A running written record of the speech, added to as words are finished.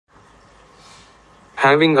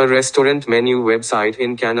Having a restaurant menu website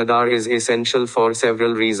in Canada is essential for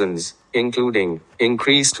several reasons, including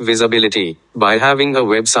increased visibility. By having a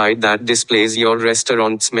website that displays your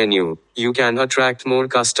restaurant's menu, you can attract more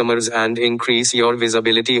customers and increase your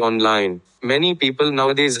visibility online. Many people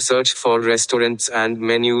nowadays search for restaurants and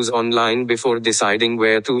menus online before deciding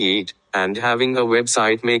where to eat, and having a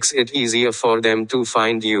website makes it easier for them to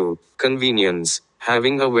find you. Convenience.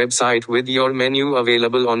 Having a website with your menu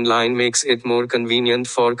available online makes it more convenient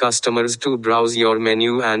for customers to browse your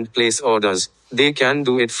menu and place orders. They can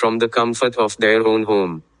do it from the comfort of their own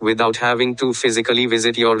home, without having to physically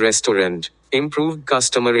visit your restaurant. Improved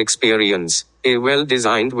customer experience. A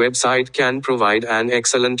well-designed website can provide an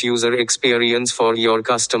excellent user experience for your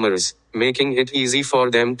customers, making it easy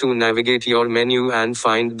for them to navigate your menu and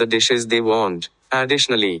find the dishes they want.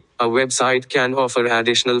 Additionally, a website can offer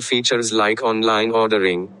additional features like online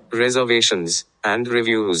ordering, reservations, and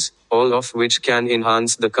reviews, all of which can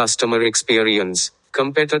enhance the customer experience.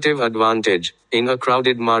 Competitive advantage. In a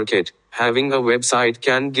crowded market, having a website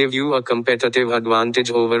can give you a competitive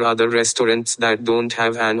advantage over other restaurants that don't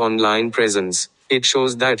have an online presence. It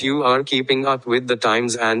shows that you are keeping up with the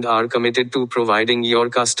times and are committed to providing your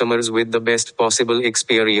customers with the best possible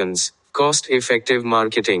experience. Cost-effective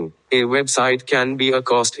marketing. A website can be a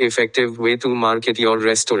cost-effective way to market your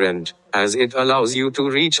restaurant, as it allows you to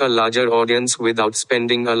reach a larger audience without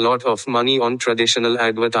spending a lot of money on traditional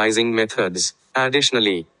advertising methods.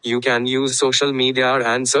 Additionally, you can use social media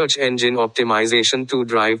and search engine optimization to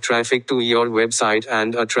drive traffic to your website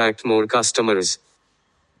and attract more customers.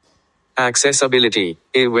 Accessibility.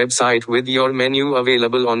 A website with your menu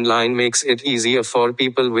available online makes it easier for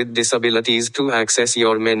people with disabilities to access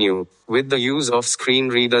your menu. With the use of screen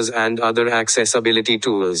readers and other accessibility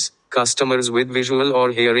tools, customers with visual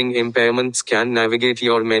or hearing impairments can navigate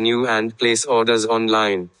your menu and place orders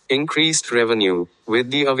online. Increased revenue.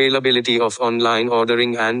 With the availability of online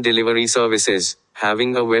ordering and delivery services,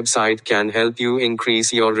 having a website can help you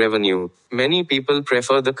increase your revenue. Many people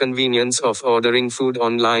prefer the convenience of ordering food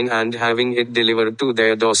online and having it delivered to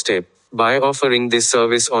their doorstep. By offering this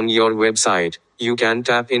service on your website, you can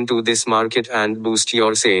tap into this market and boost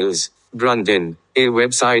your sales. Branding. A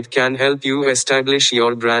website can help you establish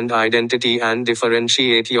your brand identity and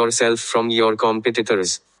differentiate yourself from your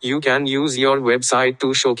competitors. You can use your website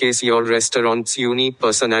to showcase your restaurant's unique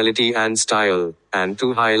personality and style, and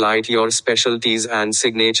to highlight your specialties and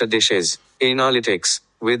signature dishes. Analytics.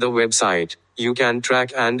 With a website, you can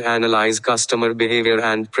track and analyze customer behavior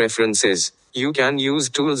and preferences. You can use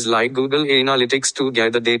tools like Google Analytics to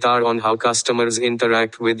gather data on how customers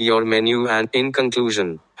interact with your menu. And in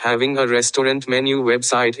conclusion, having a restaurant menu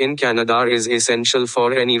website in Canada is essential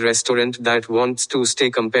for any restaurant that wants to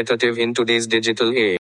stay competitive in today's digital age.